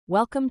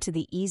Welcome to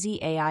the Easy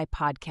AI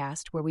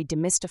podcast, where we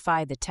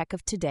demystify the tech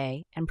of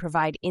today and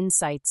provide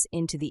insights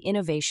into the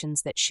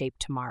innovations that shape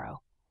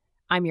tomorrow.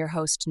 I'm your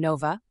host,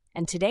 Nova,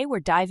 and today we're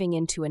diving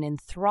into an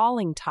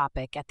enthralling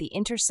topic at the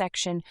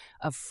intersection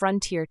of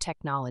frontier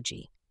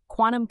technology,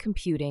 quantum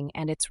computing,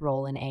 and its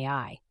role in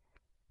AI.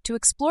 To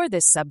explore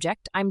this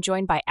subject, I'm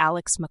joined by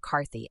Alex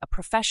McCarthy, a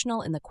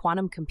professional in the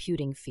quantum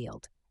computing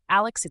field.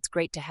 Alex, it's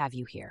great to have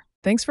you here.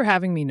 Thanks for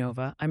having me,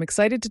 Nova. I'm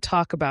excited to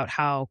talk about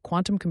how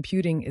quantum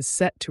computing is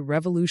set to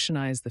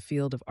revolutionize the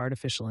field of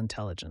artificial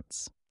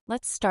intelligence.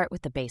 Let's start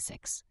with the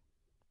basics.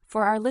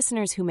 For our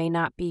listeners who may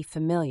not be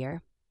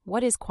familiar,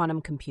 what is quantum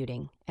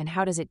computing and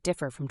how does it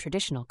differ from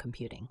traditional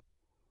computing?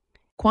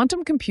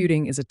 Quantum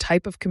computing is a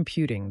type of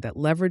computing that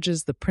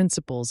leverages the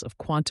principles of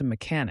quantum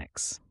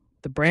mechanics,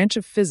 the branch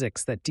of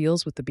physics that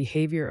deals with the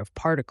behavior of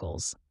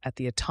particles at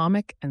the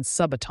atomic and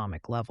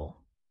subatomic level.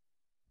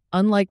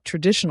 Unlike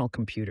traditional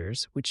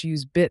computers, which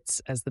use bits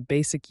as the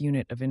basic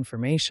unit of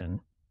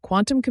information,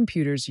 quantum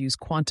computers use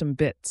quantum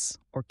bits,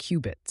 or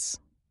qubits.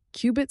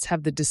 Qubits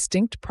have the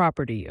distinct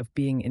property of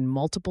being in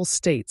multiple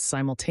states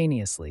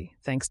simultaneously,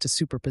 thanks to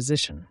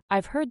superposition.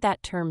 I've heard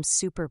that term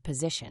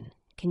superposition.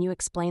 Can you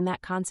explain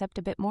that concept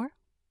a bit more?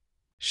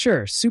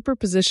 Sure,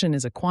 superposition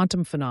is a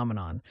quantum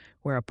phenomenon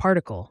where a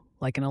particle,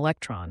 like an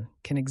electron,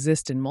 can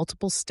exist in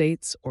multiple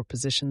states or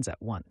positions at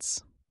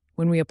once.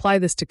 When we apply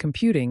this to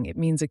computing, it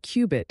means a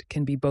qubit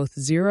can be both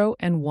 0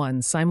 and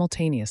 1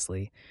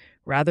 simultaneously,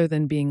 rather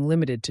than being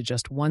limited to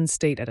just one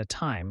state at a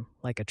time,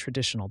 like a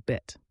traditional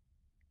bit.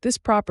 This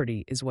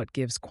property is what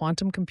gives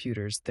quantum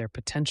computers their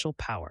potential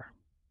power.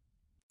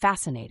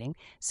 Fascinating.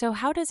 So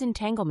how does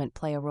entanglement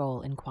play a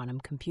role in quantum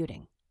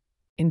computing?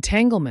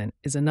 Entanglement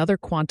is another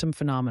quantum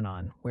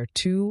phenomenon where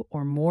two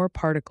or more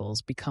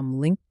particles become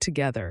linked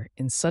together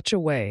in such a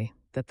way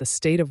that the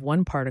state of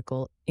one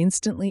particle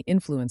instantly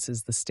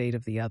influences the state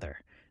of the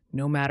other,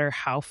 no matter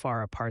how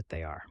far apart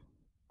they are.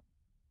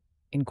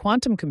 In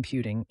quantum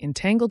computing,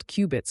 entangled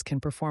qubits can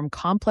perform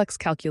complex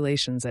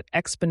calculations at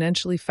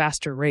exponentially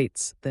faster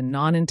rates than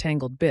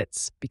non-entangled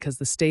bits because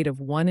the state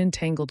of one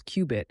entangled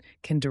qubit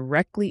can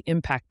directly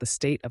impact the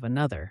state of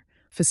another,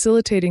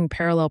 facilitating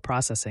parallel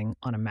processing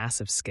on a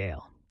massive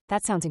scale.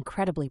 That sounds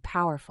incredibly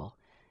powerful.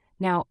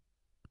 Now,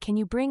 can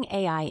you bring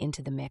AI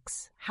into the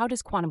mix? How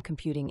does quantum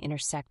computing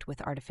intersect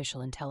with artificial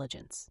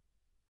intelligence?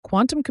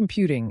 Quantum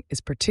computing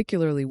is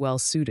particularly well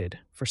suited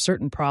for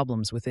certain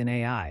problems within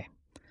AI,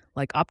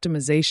 like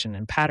optimization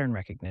and pattern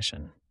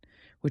recognition,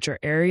 which are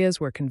areas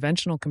where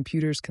conventional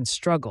computers can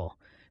struggle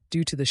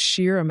due to the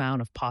sheer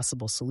amount of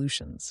possible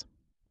solutions.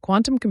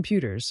 Quantum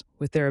computers,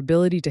 with their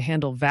ability to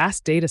handle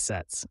vast data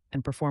sets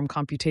and perform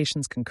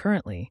computations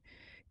concurrently,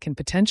 can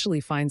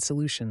potentially find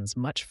solutions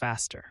much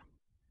faster.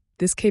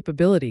 This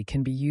capability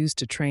can be used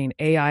to train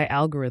AI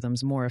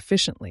algorithms more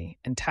efficiently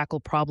and tackle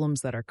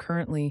problems that are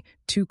currently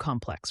too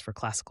complex for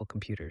classical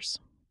computers.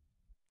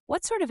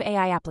 What sort of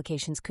AI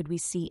applications could we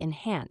see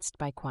enhanced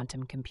by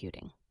quantum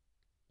computing?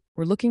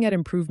 We're looking at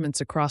improvements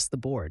across the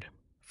board,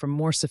 from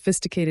more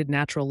sophisticated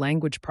natural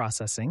language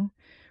processing,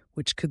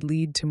 which could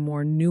lead to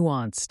more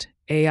nuanced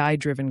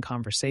AI-driven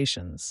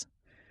conversations,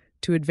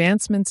 to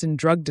advancements in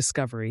drug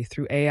discovery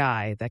through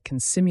AI that can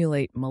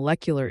simulate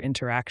molecular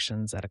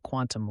interactions at a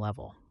quantum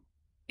level.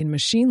 In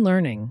machine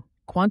learning,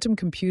 quantum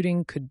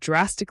computing could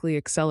drastically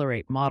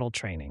accelerate model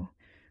training,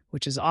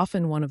 which is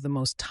often one of the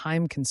most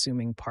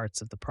time-consuming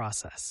parts of the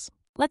process.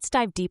 Let's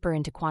dive deeper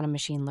into quantum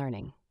machine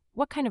learning.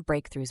 What kind of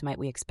breakthroughs might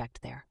we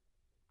expect there?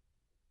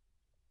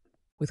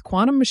 With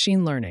quantum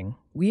machine learning,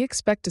 we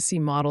expect to see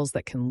models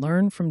that can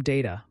learn from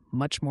data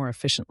much more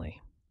efficiently.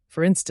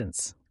 For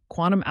instance,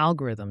 quantum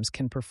algorithms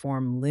can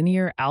perform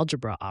linear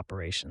algebra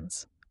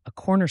operations, a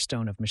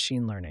cornerstone of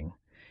machine learning,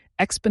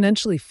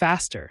 exponentially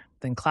faster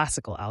than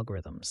classical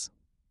algorithms.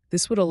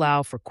 This would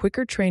allow for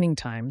quicker training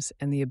times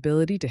and the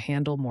ability to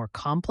handle more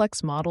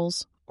complex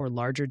models or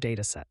larger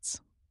data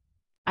sets.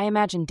 I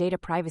imagine data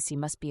privacy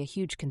must be a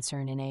huge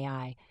concern in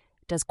AI.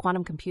 Does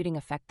quantum computing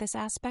affect this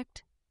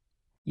aspect?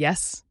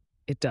 Yes,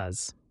 it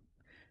does.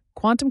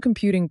 Quantum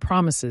computing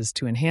promises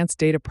to enhance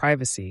data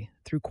privacy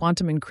through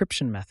quantum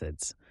encryption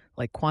methods,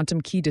 like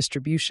quantum key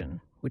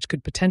distribution, which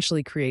could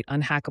potentially create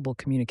unhackable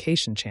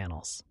communication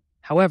channels.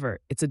 However,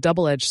 it's a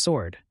double-edged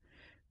sword.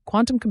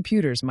 Quantum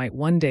computers might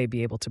one day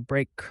be able to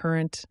break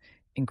current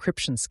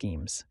encryption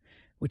schemes,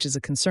 which is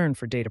a concern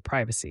for data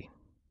privacy.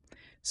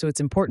 So it's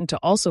important to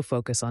also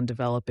focus on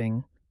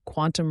developing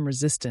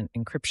quantum-resistant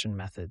encryption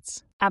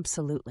methods.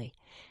 Absolutely.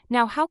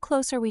 Now, how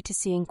close are we to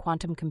seeing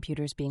quantum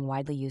computers being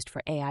widely used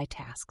for AI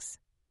tasks?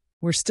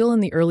 We're still in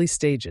the early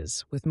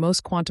stages, with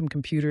most quantum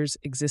computers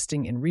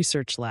existing in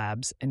research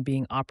labs and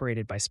being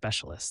operated by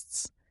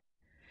specialists.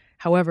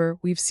 However,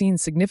 we've seen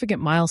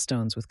significant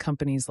milestones with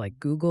companies like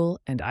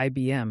Google and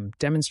IBM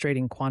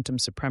demonstrating quantum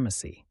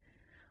supremacy,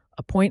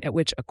 a point at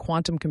which a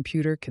quantum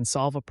computer can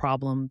solve a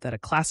problem that a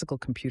classical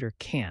computer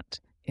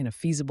can't in a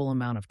feasible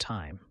amount of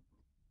time.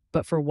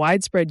 But for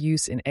widespread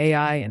use in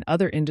AI and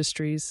other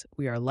industries,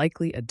 we are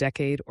likely a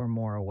decade or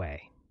more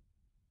away.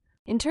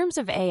 In terms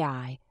of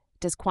AI,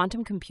 Does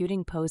quantum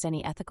computing pose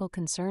any ethical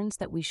concerns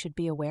that we should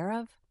be aware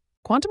of?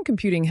 Quantum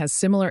computing has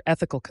similar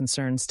ethical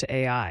concerns to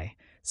AI,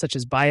 such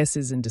as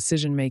biases in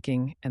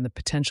decision-making and the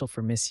potential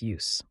for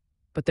misuse.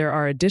 But there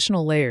are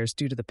additional layers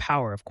due to the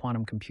power of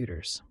quantum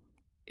computers.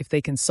 If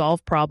they can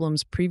solve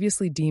problems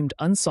previously deemed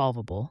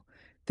unsolvable,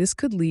 this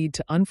could lead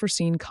to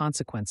unforeseen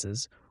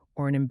consequences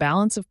or an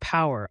imbalance of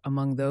power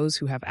among those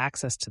who have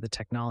access to the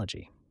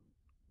technology.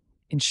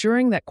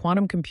 Ensuring that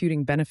quantum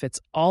computing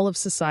benefits all of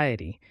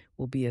society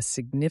will be a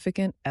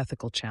significant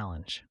ethical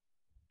challenge.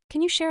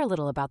 Can you share a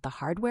little about the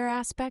hardware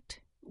aspect?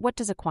 What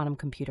does a quantum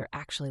computer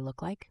actually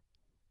look like?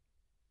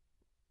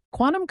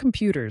 Quantum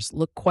computers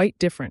look quite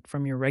different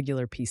from your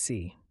regular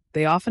PC.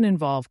 They often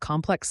involve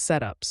complex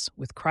setups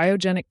with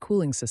cryogenic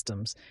cooling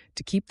systems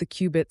to keep the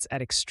qubits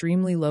at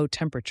extremely low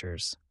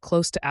temperatures,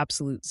 close to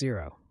absolute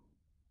zero.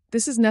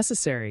 This is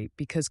necessary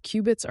because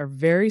qubits are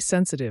very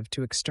sensitive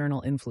to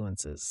external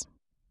influences.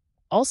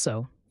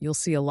 Also, you'll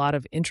see a lot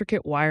of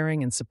intricate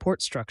wiring and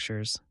support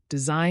structures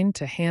designed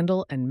to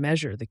handle and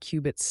measure the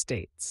qubit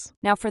states.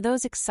 Now, for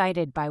those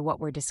excited by what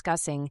we're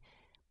discussing,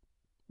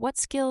 what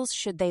skills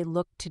should they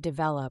look to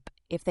develop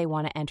if they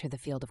want to enter the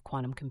field of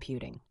quantum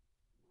computing?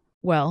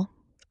 Well,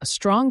 a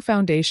strong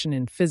foundation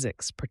in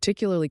physics,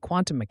 particularly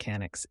quantum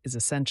mechanics, is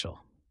essential.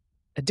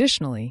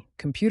 Additionally,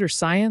 computer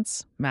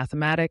science,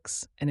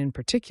 mathematics, and in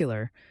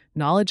particular,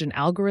 knowledge in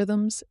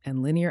algorithms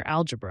and linear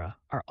algebra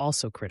are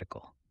also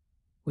critical.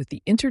 With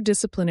the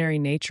interdisciplinary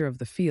nature of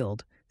the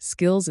field,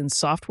 skills in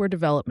software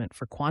development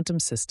for quantum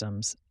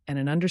systems and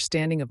an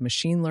understanding of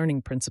machine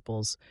learning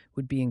principles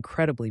would be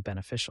incredibly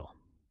beneficial.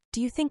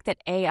 Do you think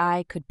that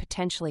AI could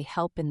potentially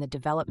help in the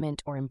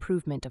development or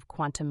improvement of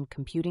quantum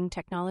computing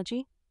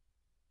technology?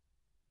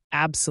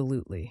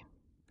 Absolutely.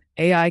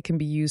 AI can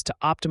be used to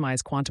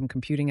optimize quantum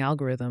computing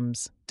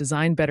algorithms,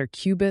 design better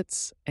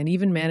qubits, and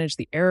even manage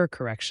the error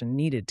correction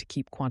needed to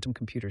keep quantum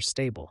computers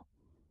stable.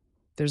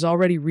 There's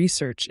already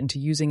research into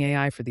using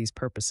AI for these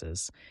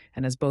purposes,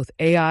 and as both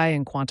AI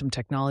and quantum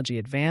technology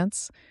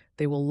advance,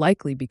 they will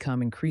likely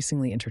become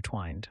increasingly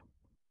intertwined.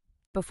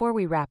 Before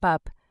we wrap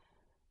up,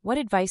 what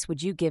advice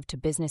would you give to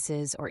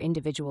businesses or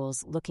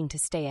individuals looking to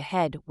stay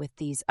ahead with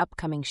these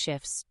upcoming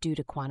shifts due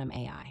to quantum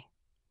AI?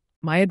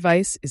 My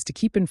advice is to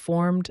keep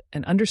informed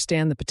and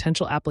understand the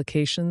potential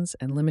applications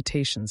and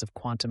limitations of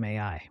quantum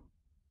AI.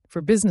 For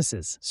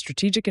businesses,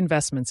 strategic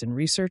investments in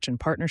research and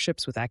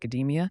partnerships with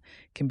academia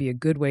can be a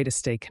good way to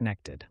stay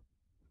connected.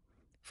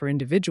 For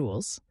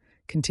individuals,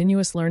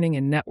 continuous learning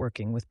and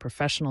networking with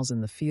professionals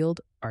in the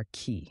field are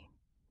key.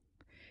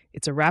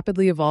 It's a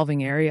rapidly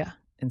evolving area,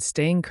 and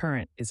staying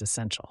current is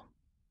essential.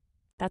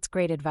 That's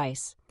great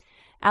advice.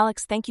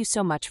 Alex, thank you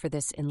so much for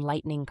this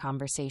enlightening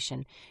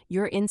conversation.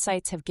 Your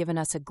insights have given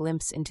us a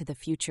glimpse into the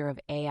future of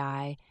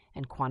AI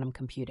and quantum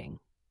computing.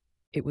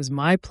 It was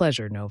my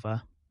pleasure,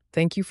 Nova.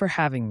 Thank you for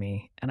having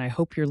me, and I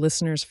hope your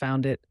listeners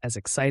found it as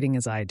exciting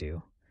as I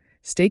do.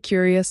 Stay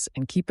curious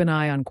and keep an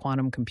eye on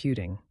quantum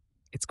computing.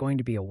 It's going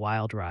to be a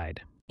wild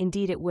ride.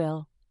 Indeed it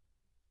will.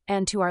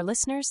 And to our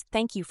listeners,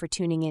 thank you for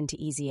tuning in to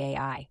Easy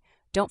AI.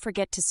 Don't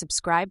forget to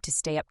subscribe to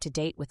stay up to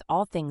date with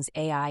all things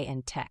AI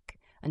and tech.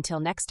 Until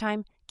next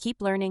time,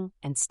 keep learning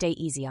and stay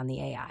easy on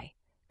the AI.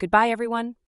 Goodbye, everyone.